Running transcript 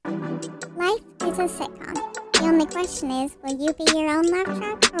always a sitcom. The only question is, will you be your own laugh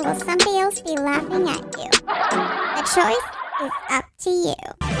track, or will somebody else be laughing at you? The choice is up to you.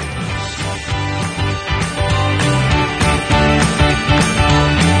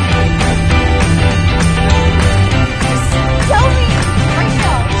 Tell me right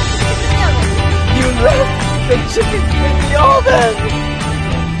now. You left the chicken in the oven!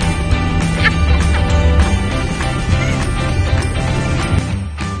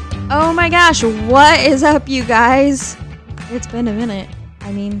 Oh my gosh, what is up, you guys? It's been a minute.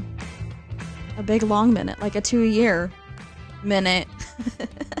 I mean, a big long minute, like a 2-year minute.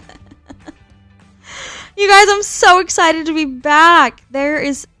 You guys, I'm so excited to be back. There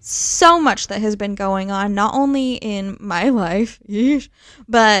is so much that has been going on, not only in my life,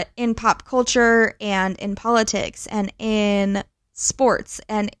 but in pop culture and in politics and in sports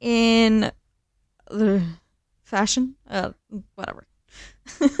and in fashion, whatever.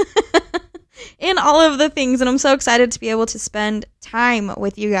 In all of the things, and I'm so excited to be able to spend time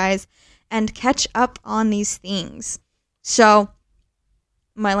with you guys and catch up on these things. So,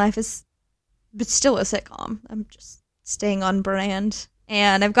 my life is still a sitcom. I'm just staying on brand.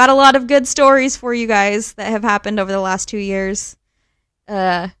 And I've got a lot of good stories for you guys that have happened over the last 2 years,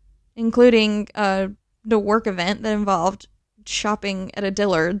 including the work event that involved shopping at a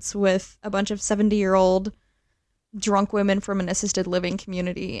Dillard's with a bunch of 70-year-old drunk women from an assisted living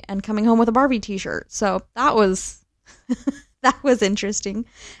community and coming home with a Barbie t-shirt. So that was that was interesting.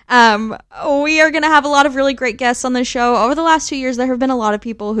 We are going to have a lot of really great guests on the show. Over the last 2 years, there have been a lot of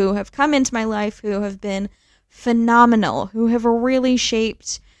people who have come into my life who have been phenomenal, who have really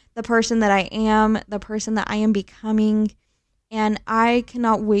shaped the person that I am, the person that I am becoming. And I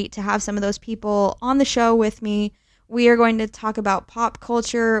cannot wait to have some of those people on the show with me. We are going to talk about pop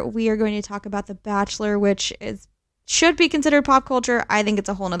culture. We are going to talk about The Bachelor, which should be considered pop culture. I think it's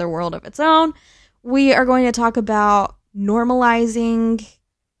a whole nother world of its own. We are going to talk about normalizing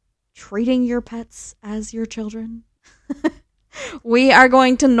treating your pets as your children. We are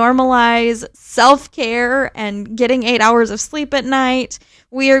going to normalize self-care and getting 8 hours of sleep at night.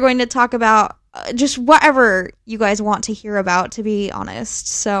 We are going to talk about just whatever you guys want to hear about, to be honest.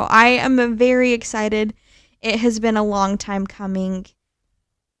 So I am very excited. It has been a long time coming.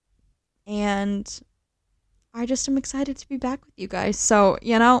 And I just am excited to be back with you guys. So,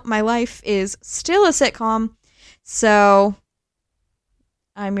 you know, my life is still a sitcom. So,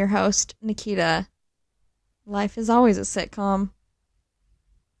 I'm your host, Nikita. Life is always a sitcom.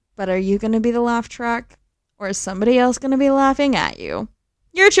 But are you going to be the laugh track? Or is somebody else going to be laughing at you?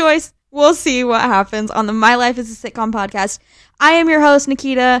 Your choice. We'll see what happens on the My Life is a Sitcom podcast. I am your host,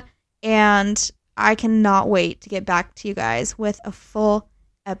 Nikita. And I cannot wait to get back to you guys with a full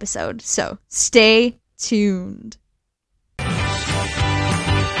episode. So, stay tuned. Tell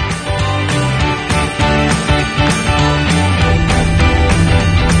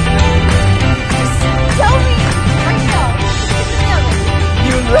me right now.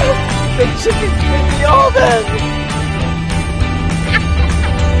 You left the chicken in the oven!